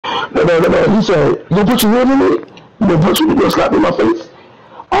No. He said, "You gonna put your hand in me? You gonna punch me? You gonna slap me in my face?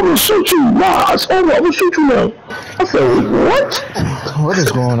 I'm gonna shoot you. Nah, I said, I'm gonna shoot you now." I said, "What?" What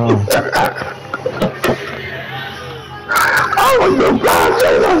is going on? I was the blind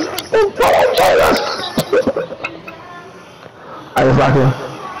trainers. The blind trainers. I was like, Yeah,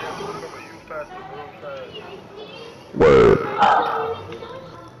 but remember, you faster, real fast. word.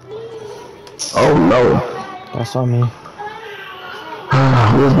 Oh no. That's on me.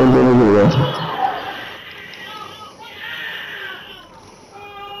 What's been doing anyway?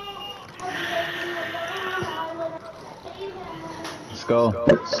 Let's go.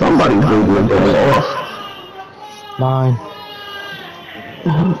 Somebody's been going off. Mine.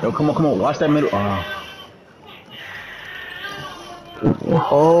 Yo, come on. Watch that middle.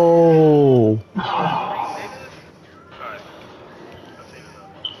 Oh. Alright, I've seen enough.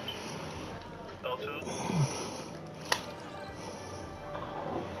 L2?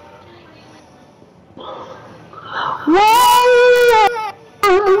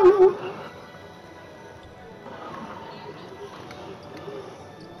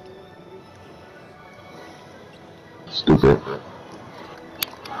 Stupid.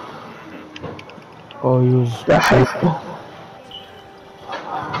 Oh, he was. That hateful.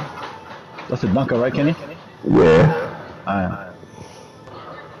 That's a dunker, right, Kenny? Yeah. Alright.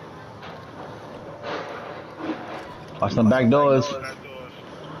 Watch them back doors. Back doors.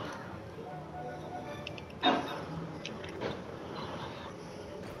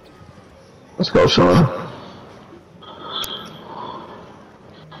 Let's go, Sean.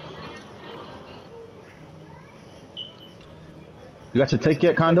 You got your take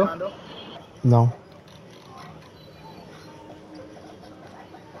yet, Kondo? No.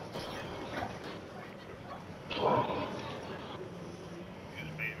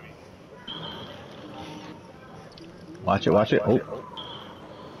 Watch it. Oh. Pick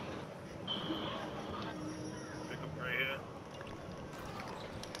up right here.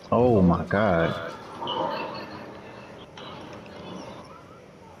 Oh my God.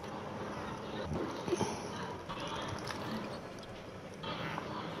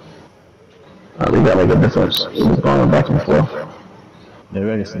 We gotta make a difference. He's going back and forth. Yeah,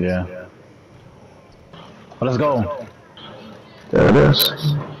 ready? Yeah. Well, let's go. There it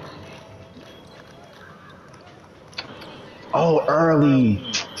is. Oh, early.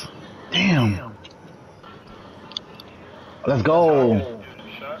 Damn. Let's go.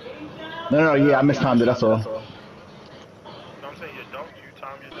 Shot? No, yeah, I mistimed it, that's all. No, I'm saying you don't. You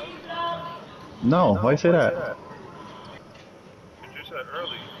time your dunk. No, why you say that? Because you said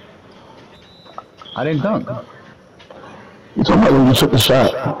early. I didn't dunk. You talking about when you took the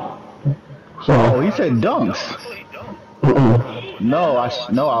shot? So, Oh, he said dunks. I thought he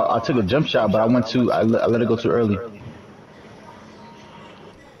dunked. No, I took a jump shot, but I let it go too early.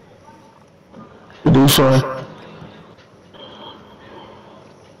 you do so.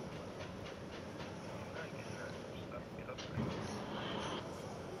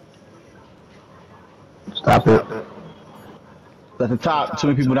 Stop it. At the top, too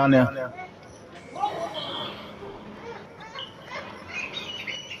many people down there.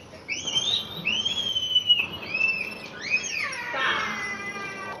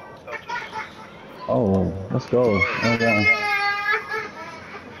 Oh, let's go. Oh, yeah.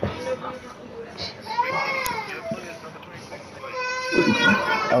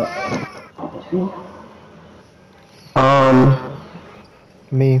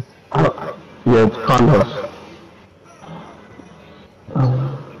 Me. Yeah, Condo.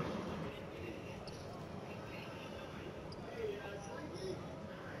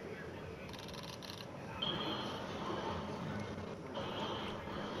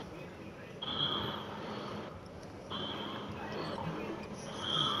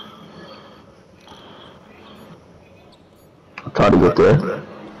 I tried to get there.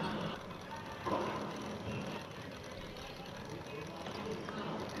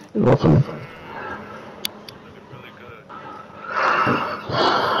 Awesome. Really good.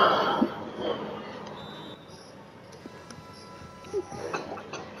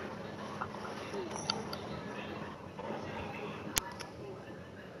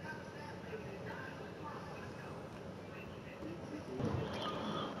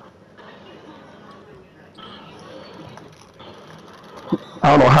 I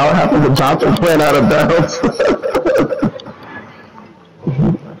don't know how it happened, but Johnson ran out of bounds.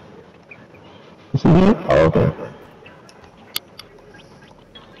 Is he here? Oh, okay.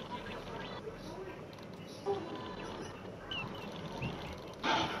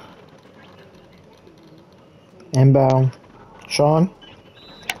 Inbound. Sean?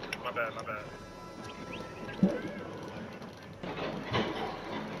 My bad.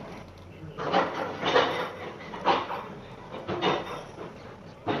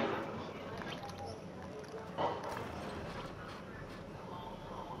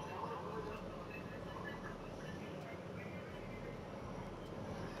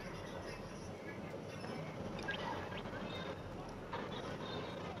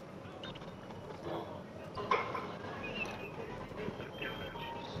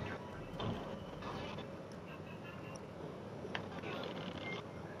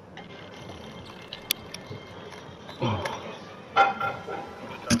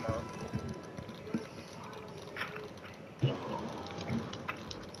 Good time out.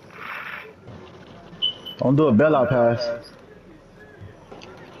 Don't do a bailout pass.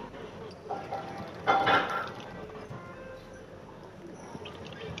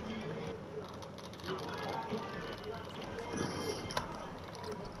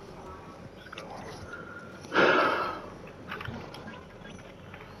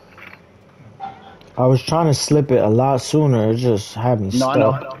 I was trying to slip it a lot sooner. It just had me No, I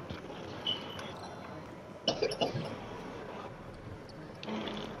stuck. know.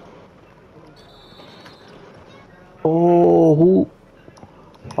 Oh, who?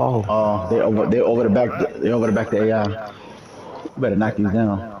 Oh, They over the back. They over the back to AI. You better knock these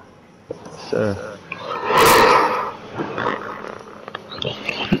down, sir.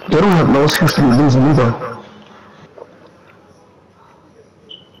 They don't have no excuse to be losing either.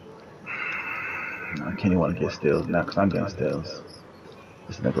 I can't even want to get steals now because I'm getting steals.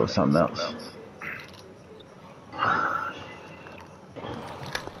 This nigga was something else.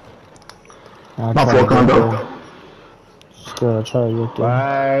 I Not tried for to get condo. there. Still, I tried to get there.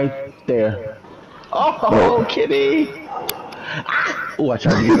 Right there. Oh, kitty. Oh, I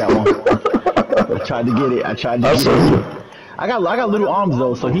tried to get that one. I tried to get it. I tried to That's get it. it. I got little arms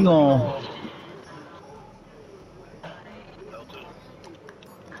though, so he gon'.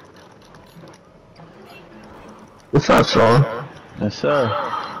 What's that, Sean? Yes, sir.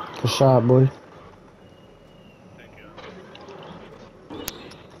 Good shot, boy. Thank you.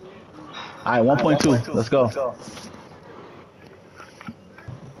 All right, 1.2. Let's go.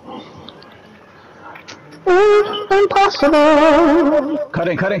 Impossible. Cut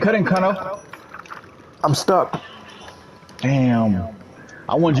in, Kano. I'm stuck. Damn.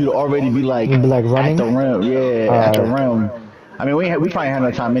 I want you to already be like, You be like at running? the rim. Yeah, at the rim. I mean, we probably have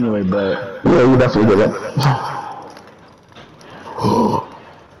no time anyway, but. Yeah, you definitely did it.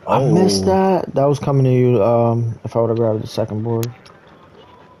 I missed that. That was coming to you. If I would have grabbed the second board.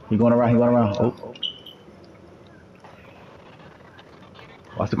 He going around. Oh.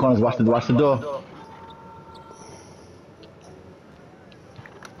 Watch the corners. Watch the door.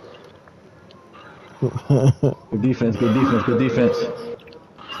 Good defense.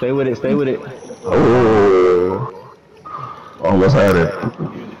 Stay with it. Oh. Almost had it.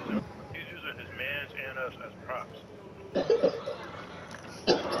 He's using his mans and us as props.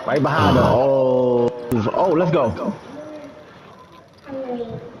 Right behind her. Oh, let's go.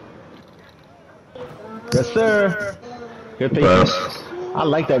 Yes, sir. Good patience. I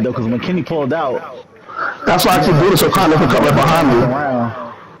like that though, because when Kenny pulled out, That's why I keep doing it so Connor can come right behind me.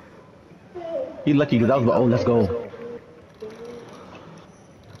 around. He lucky because I was like, oh, let's go.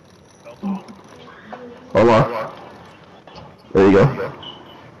 Hold on. There you go.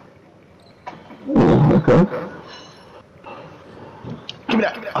 Okay. Give me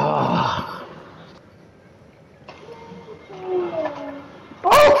that. Oh!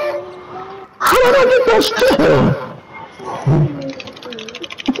 How did I get that still?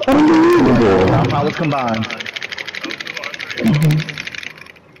 It's unbelievable. Now powers combined.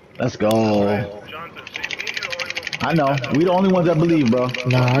 Let's go. Jonathan, see me, you're the only one. I know. We the only ones that believe, bro.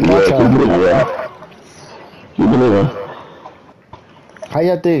 Nah, I Yeah, got keep y'all. believing, yeah. Keep believing. How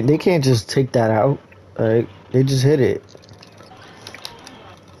y'all think they can't just take that out? Like they just hit it.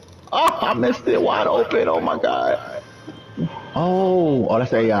 Oh, I missed it wide open. Oh my god. Oh,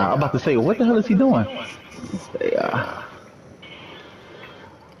 that's AI. I'm about to say, what the hell is he doing? AI.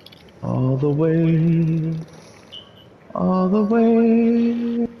 All the way.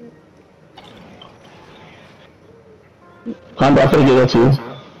 I'm about to get that too.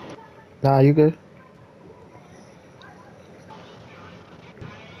 Nah, you good?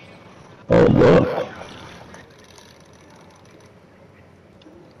 Oh, look.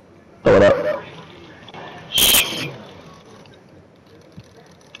 Throw it up.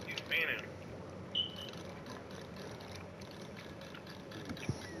 He's meaning.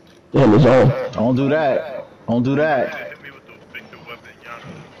 Yeah, in the zone. Don't do that. Hit me with the Victor weapon, Yana.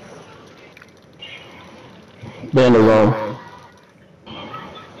 They're in the zone.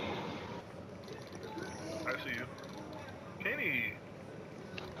 I see you. Kenny.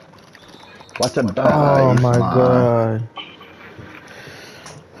 Watch the back. Oh my god.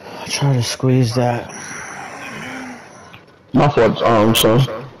 I tried to squeeze that. My fault, son.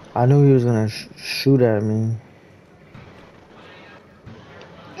 I knew he was gonna shoot at me.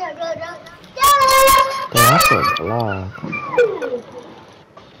 Damn, that's a block.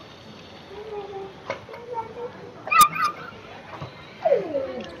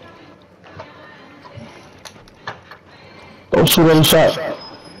 Don't shoot any shot.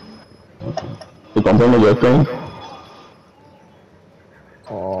 You gonna bring me your thing?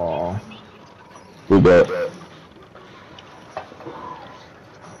 We good.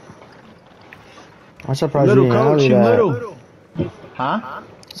 I'm surprised Little you didn't coach, alley you that. little. Huh?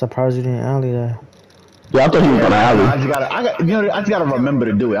 Surprised you didn't alley that. Yeah, I thought he was gonna I alley. just gotta, I just gotta remember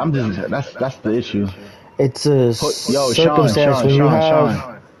to do it. I'm just, that's the issue. It's a Yo, Sean, circumstance when you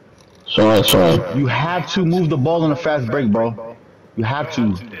have. Sean. you have to move the ball on a fast break, bro. You have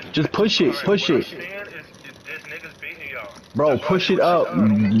to. Just push it, push What I'm it. saying is this niggas beating y'all. Bro, That's why push they it up.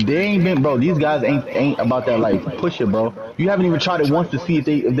 They ain't been, bro. These guys ain't about that life. Push it, bro. You haven't even tried it once to see if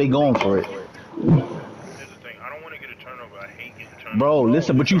they going for it, Here's the thing. I don't want to get a turnover. I hate getting bro. turnovers.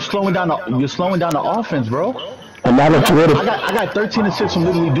 Listen, but you're slowing down the offense, bro. And now that you're I got 13 assists from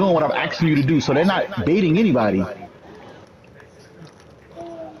literally doing what I'm asking you to do, so they're not baiting anybody.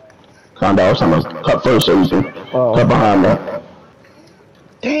 calm down, I'm gonna cut first so you can cut behind that.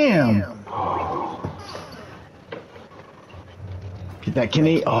 Damn. Get that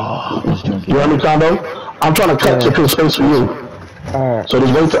Kenny. Oh, this joint. You want me, Condo? I'm trying to cut to create space for you. Alright. So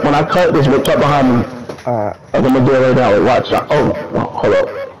just wait when I cut, just wait cut behind me. Alright. I'm gonna do it right now. Watch. Oh, hold up.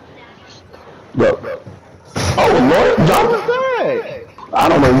 Look. Oh, Lord, John. What was that? I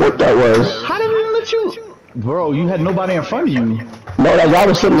don't know what that was. How did we let you? Bro, you had nobody in front of you. No, that guy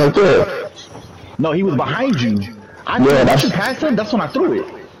was sitting right there. No, he was behind you. I Yeah, that's- you passed him. That's when I threw it.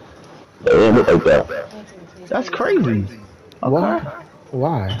 It didn't look like that. That's crazy. Why?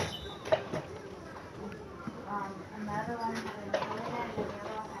 Why?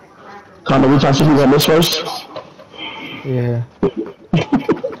 Condo, we trying to see who's on this first? Yeah.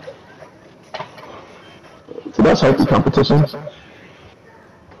 So that's healthy competition.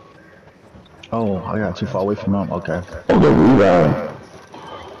 Oh, I got too far away from him. Okay. Oh, good rebound.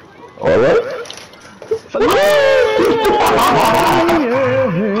 All right.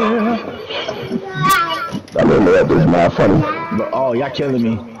 I didn't know that was mad funny. But, oh, y'all killing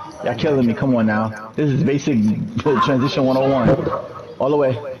me. Y'all killing me. Come on now. This is basic transition 101. All the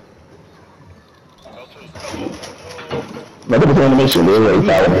way. Look at the animation.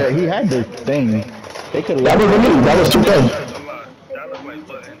 Yeah, he had the thing. They could That have. wasn't me. That was 2K. That look like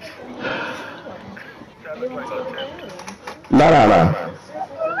buttons. That look like buttons. Nah. I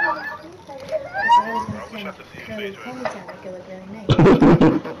wish I could see your face right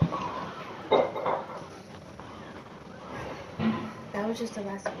now. That was just the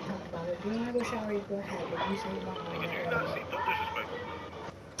last time we talked about it. Do you want to go shower? You go ahead, but you say you want to Nigga, do you not see? Don't disrespect.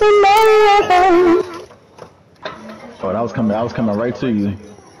 Oh, that was coming right to you.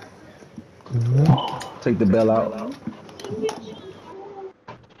 Take the bell out.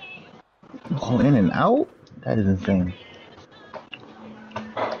 Oh, in and out? That is insane.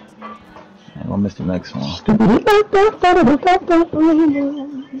 I'm gonna miss the next one.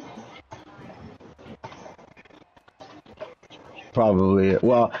 Probably.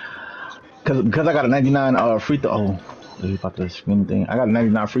 Well, cause I got a 99 free throw. Oh, you about the screen thing. I got a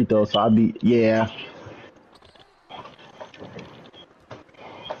 99 free throw, so I'll be yeah.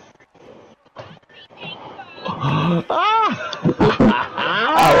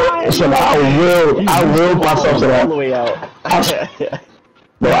 So I will myself to all the that. way out.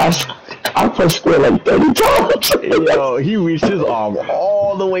 I pressed square like 30 times. Yo, he reached his arm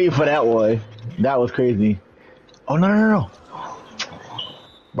all the way for that one. That was crazy. Oh no.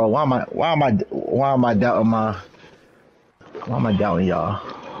 Bro, why am I doubting y'all?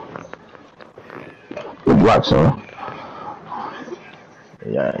 Good block, son.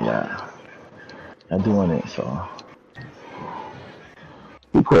 Yeah. I'm doing it, so.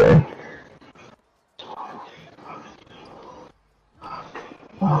 Be quick.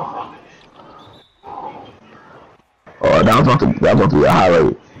 Oh, that was about to be a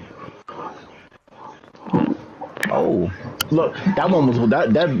highlight. Oh, look, that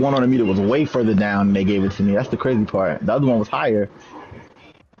one on the meter was way further down and they gave it to me. That's the crazy part. The other one was higher.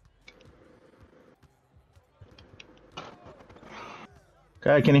 Go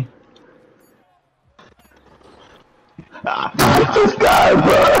ahead, Kenny. This guy,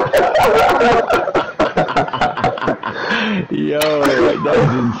 bro. Yo, that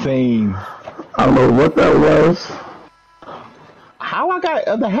was insane. I don't know what that was. How I got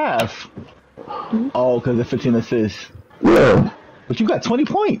other half? Oh, because of 15 assists. Yeah. But you got 20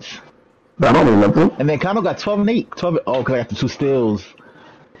 points. I don't mean nothing. And then Kano got 12 and 8. 12. Oh, because I got the 2 steals.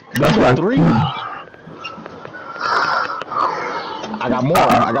 That's got right. 3. I got more.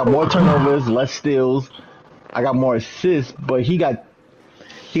 I got more turnovers, less steals. I got more assists, but he got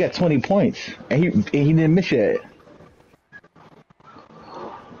 20 points, and he didn't miss yet.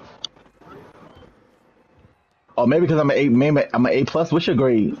 Oh, maybe because I'm an A. Maybe I'm an A plus. What's your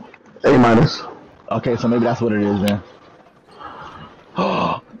grade? A minus. Okay, so maybe that's what it is then.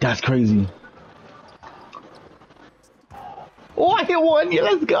 Oh, that's crazy. Oh, I hit one. Yeah,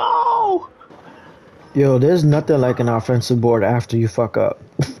 let's go. Yo, there's nothing like an offensive board after you fuck up.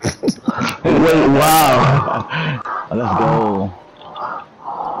 Wait, wow. Let's go.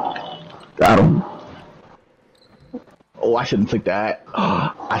 Got him. Oh, I shouldn't took that.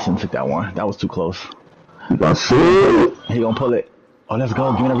 I shouldn't took that one. That was too close. That's it. He gonna pull it. Oh, let's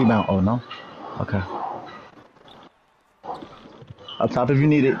go. Give me the rebound. Oh, no? Okay. Up top if you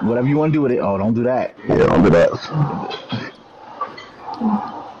need it. Whatever you want to do with it. Oh, don't do that. Yeah, don't do that.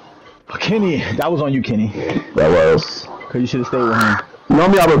 Kenny, that was on you, Kenny. That was. Because you should have stayed with him.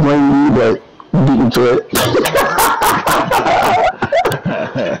 Normally I would blame you, but you beat me to it.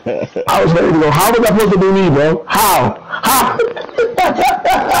 I was ready to go. How was that supposed to be me, bro? How?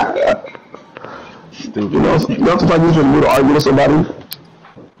 Stupid. You know sometimes you should argue with somebody.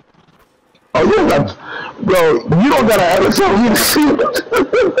 Oh, yeah, like, bro, you don't gotta ever tell me to shoot.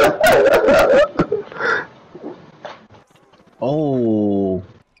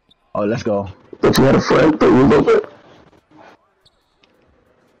 Oh, let's go. But you had a friend, but you was open.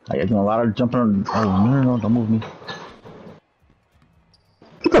 I got doing a lot of jumping on. Oh, no, don't move me.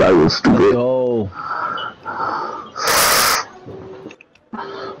 I thought I was stupid. Let's go.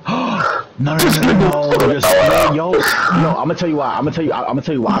 No. Just, yo, I'm gonna tell you why. I'm gonna tell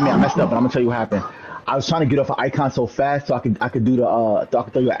you why. I mean, I messed up, but I'm gonna tell you what happened. I was trying to get off an icon so fast so I could do the I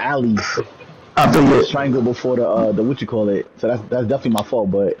could throw you an alley. I figured. Triangle before the what you call it. So that's definitely my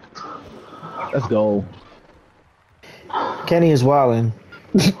fault, but let's go. Kenny is wildin'.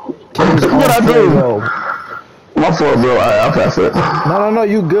 Kenny's What I on do? go. My fault, bro. I'll pass it. No,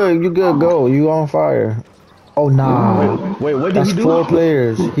 you good, go. You on fire. Oh, nah. Wait, what did That's he do? 4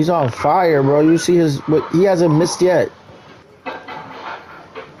 players. He's on fire, bro. You see he hasn't missed yet.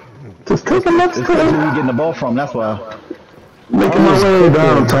 Just take a next It's where time. you getting the ball from, that's why. Making my way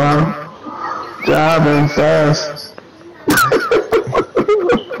down, Tom. Driving fast.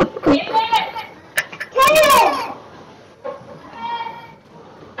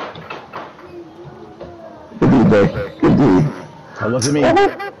 Good D, babe. Good D. That wasn't me.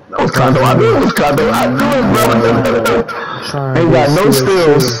 That was kind of I do. It was kind of I do it, bro. Ain't got no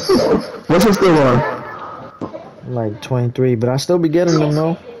skills. What's your skill on? Like 23, but I still be getting them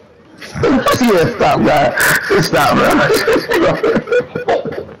though. Yeah, stop, guy. Stop, bro.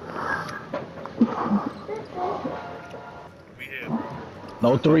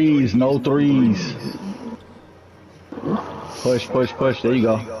 No threes. Push. There you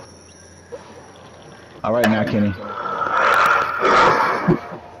go. All right now, Kenny.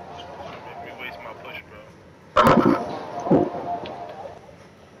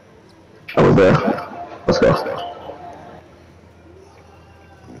 I was there. Let's go.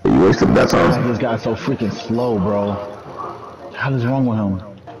 You wasted that time. This guy's so freaking slow, bro. What the hell is wrong with him?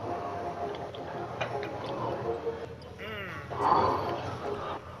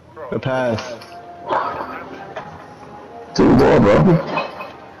 Good pass. To the ball, bro.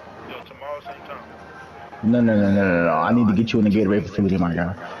 No. I need to get you in the Gatorade facility, my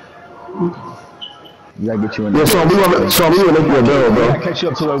guy. You gotta get you in there. Yeah, Sean, we want to make you a bill, I bro. gotta catch you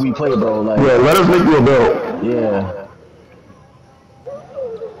up to where we play, bro. Like, Yeah, let us make you a bill. yeah.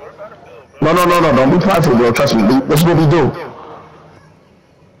 No, don't be prideful, bro. Trust me. That's what we do.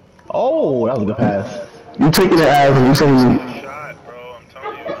 Oh, that was a good pass. You taking it as and you saying Shot, bro. I'm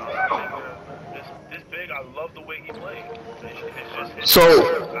telling you, this big. I love the way he plays. It's just. so.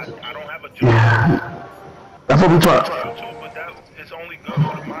 I don't have a job. That's what we try. But that it's only good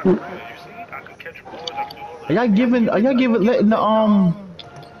for the mind. You see, I can catch balls. I can do all that. Are y'all letting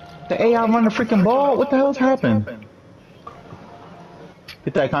the AI run the freaking ball? What the hell's happened?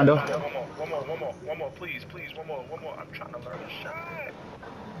 Hit that condo. One more, please, one more. I'm trying to learn a shot.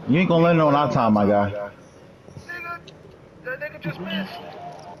 You ain't gonna learn it on our time, my guy. Nigga, that nigga just missed.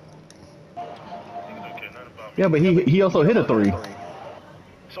 Nigga don't care nothing about me. Yeah, but he also hit a 3.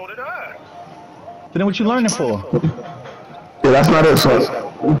 So did I. Then what you learning for? Yeah, that's not it, son. Because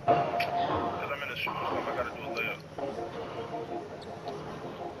I'm in the shoes, so I gotta do a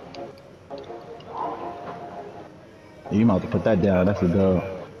layup. You might have to put that down. That's a go.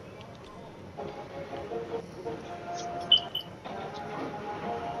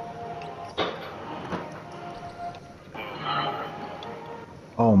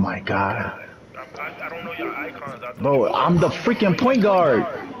 Oh my god. I don't know your icons. Bro, I'm the freaking point guard.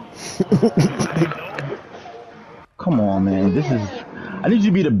 Come on, man. This is. I need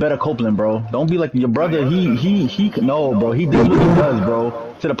you to be the better Copeland, bro. Don't be like your brother. No, bro. He does what he does, bro.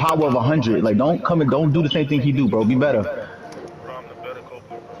 To the power of 100. Like, don't do the same thing he do, bro. Be better. Bro, I'm the better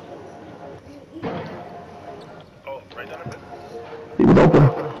Copeland. Oh, right down the bit. He was open.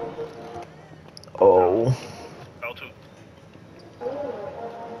 Oh. L2.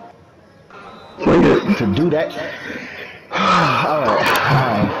 that. Alright.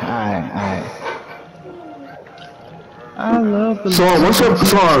 I love the So,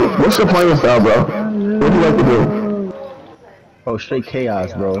 what's your playing style, bro? What do you like to do? Bro, straight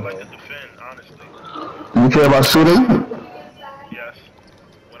chaos, bro. I like to defend, honestly. Do you care about shooting? Yes.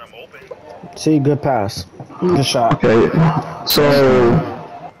 When I'm open. See, good pass. Good shot. Okay. So,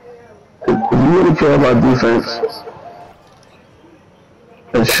 if you really care about defense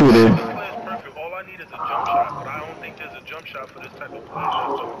and shooting, Perfect. All I need is a jump shot, but I don't think there's a jump shot for this type of play. That's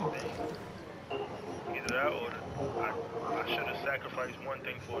the only thing. Either that or I should have sacrificed one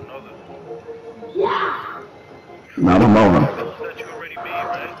thing for another. not a moment. Those that you already made,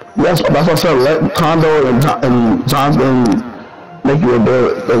 right? Yes, that's what I said. Let Kondo and Johnson make you a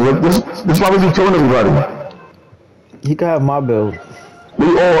build. This is why we be killing everybody. He could have my build. We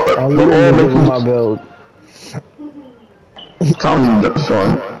all I'll literally give him make my build. telling you that,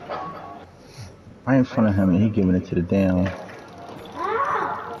 son. Right in front of him and he giving it to the damn.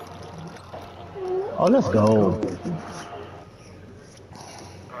 Oh, let's go.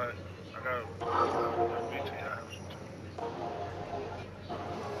 Alright, I got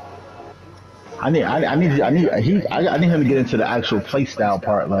I need him to get into the actual play style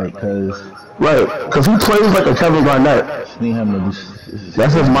part, like, cause Right, because he plays like a Kevin Garnett. I need him to just,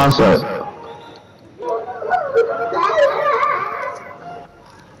 That's his mindset.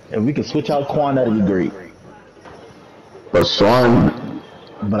 if we could switch out Quan, that'd be great. But son,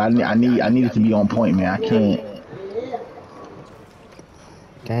 But I need it to be on point, man. I can't.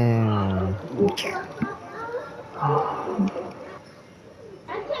 Damn.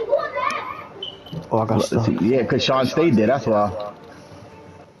 Oh, I got stuck. Yeah, cause Sean stayed there. That's why.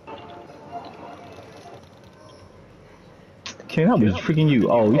 Ken, I was freaking you.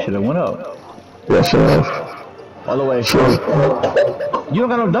 Oh, we should have went up. yes, sir. All the way. Sure. You don't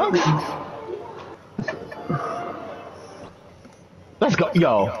got no dunks? Let's go.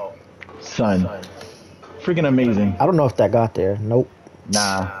 Yo. Son. Freaking amazing. I don't know if that got there. Nope.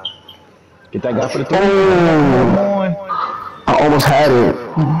 Nah. Get that guy for the three. Oh, Come on. I almost had it.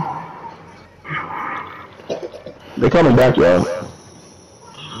 They coming back, y'all.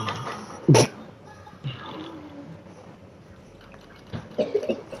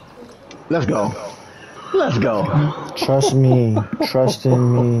 Let's go. Let's go. Trust me. Trust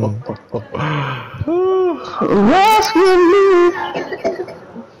in me. Rescue me.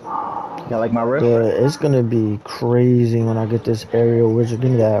 Y'all like my riff? Yeah, it's gonna be crazy when I get this aerial wizard.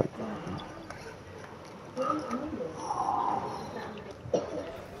 Give me that.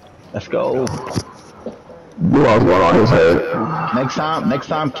 Let's go. Knew I was going on his head. Next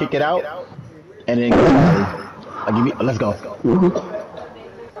time, kick it out, and then go. I'll give you. Let's go.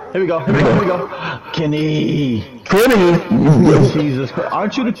 Here we go. Kenny. Jesus Christ.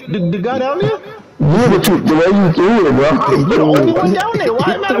 Aren't you the guy down there? Yeah, but the way you threw it, bro. You're the only one down there.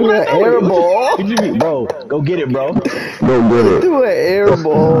 Why am I Threw an air ball. What you mean? Bro, go get it, bro. Go get it. Threw an air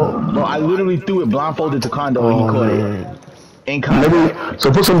ball. Bro, I literally threw it blindfolded to Kondo and he caught it. In Kondo. Maybe,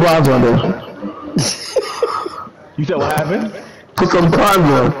 so put some blinds on there. You said what happened? Put some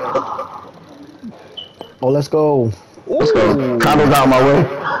blinds on. Oh, let's go. Let's go. Condo's out my way.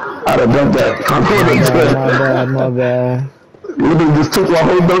 I'd have dunked that. My bad. You literally just took my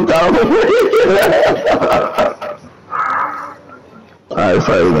whole dunk out of the way. Alright,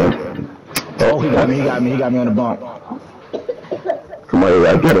 sorry, man. Oh, he got me on the bump. Come on, you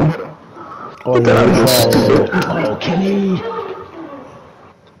gotta get him. Oh, Get out of yeah. this. Oh, Kenny.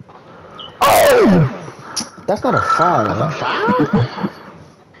 Oh! That's not a foul.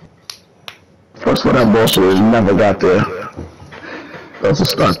 First one that bullshit is never got there. That's a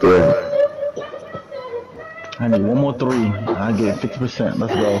start there. I need one more three. I get 50%.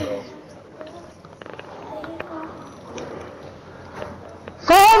 Let's go.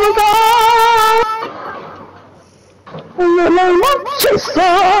 Father God!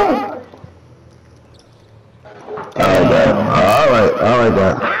 Alright,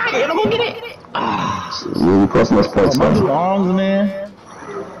 God. Hey, don't go get it. Really costing us points, My man. arms, man.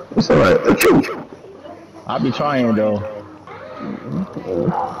 It's alright. I'll be trying though.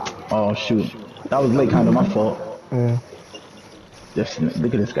 Oh shoot. That was late, kind of my fault. Yeah. Just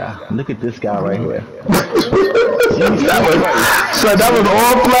look at this guy. Look at this guy right here. that was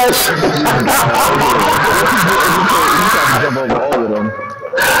all flesh. Jump over all of them.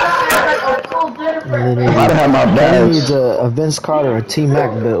 If I'd have my He badge. needs a Vince Carter, a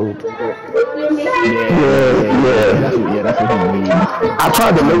T-Mac build. Yeah, that's what he needs. I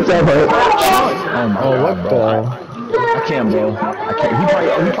tried to make that, but Oh my Oh, God, what bro. the? I can't, bro. I can't.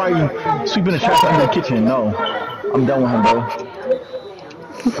 He probably sweeping the trash under the kitchen. No, I'm done with him, bro.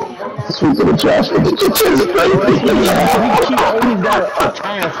 Sweep to the trash. He always got a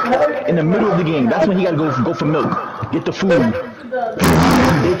task in the middle of the game. That's when he gotta go for milk, get the food.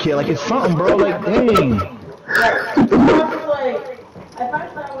 Daycare, like it's something, bro. Like dang.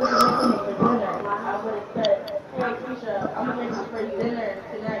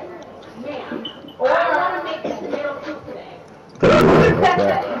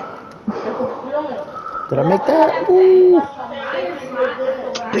 Did I make that? Ooh.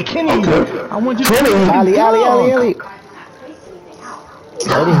 The Kenny. I want you to Ali.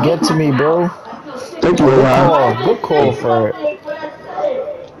 That didn't get to me, bro. Thank you, Good call for it.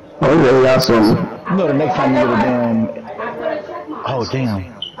 Oh, you really got some. You know the next time you get a damn. Oh damn.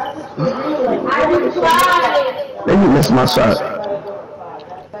 Maybe you missed my shot.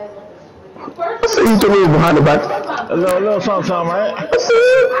 I see you threw me behind the back. A little something, right? I see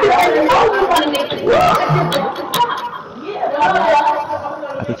it. Wow.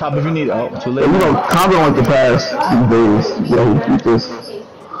 At the top if you need it. Oh, too late. You know, Combo went the pass these days. Yo, keep this.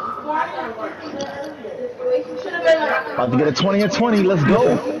 About to get a 20 and 20. Let's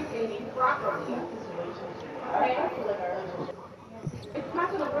go.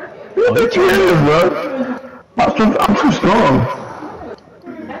 Oh, that's what it is, bro. I'm too strong.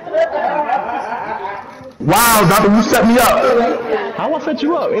 Wow, Doctor, you set me up. How I set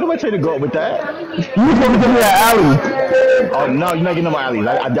you up? Ain't nobody tell you to go up with that. You was supposed to give me an alley. Oh no, you're not getting no more alleys.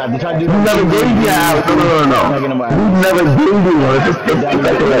 I tried to do. You never gave me an alley. No. You're not getting no more You alleys. never gave me one. It's just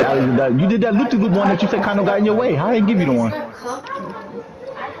You did that loop to good one that you said kind of got in your way. How did I give you the one?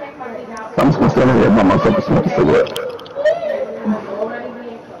 I'm just gonna stand here by myself and smoke a cigarette.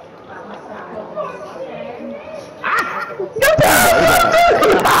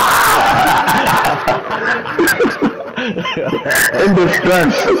 In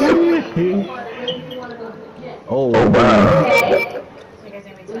distress. Oh Wow.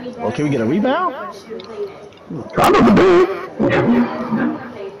 Oh, can we get a rebound? I know the dude.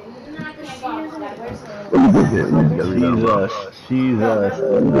 Jesus.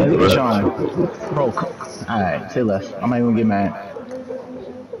 Look at Sean. Broke. Alright, say less. I'm not even gonna get mad.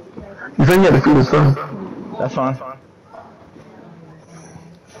 You think you had to see this son? That's fine.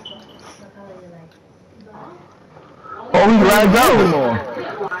 Oh, we lagged out.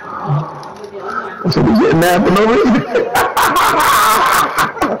 So we getting mad for no reason.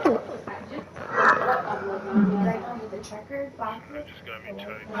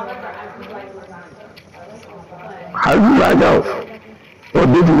 How did you lag out? Or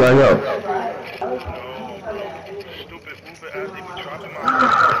did you lag out? Stupid Uber ass, they be dropping my.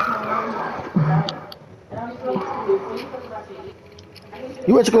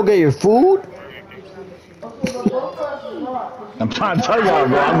 You went to go get your food? I'm trying to tell y'all,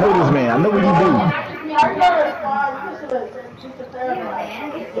 bro. I know this man. I know what you do.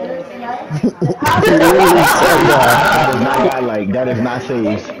 That is not guy like. That is not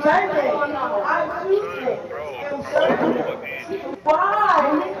safe.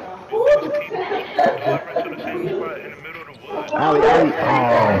 Ali.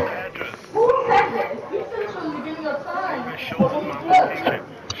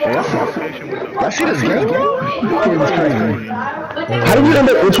 That shit is great, bro. That shit is crazy. How did you end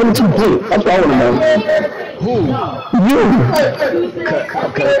up with 22 points? That's what I want to know. Who? You.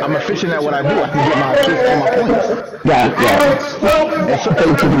 Cause I'm efficient at what I do. I can get my assists and my points. Yeah. And so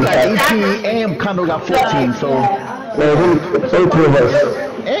got 18 and Kondo got 14, so. So three of us.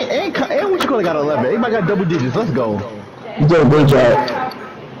 And what you call it got 11. Everybody got double digits. Let's go. You did a great job.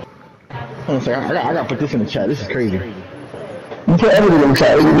 Hold on a second. I gotta put this in the chat. This is crazy. You put everything in the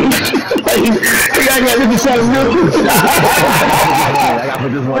chat. I gotta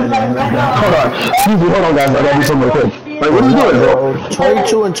put this one in there. Hold on, guys. I gotta do something real quick. Like, what are you doing, bro?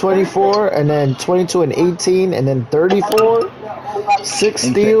 22 and 24, and then 22 and 18, and then 34. 6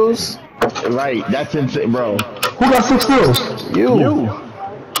 steals. Right, that's insane, bro. Who got 6 steals? You.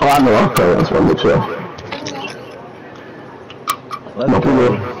 Oh, I know. Okay, that's what I'm sure. Let's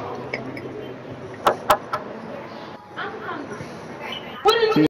go.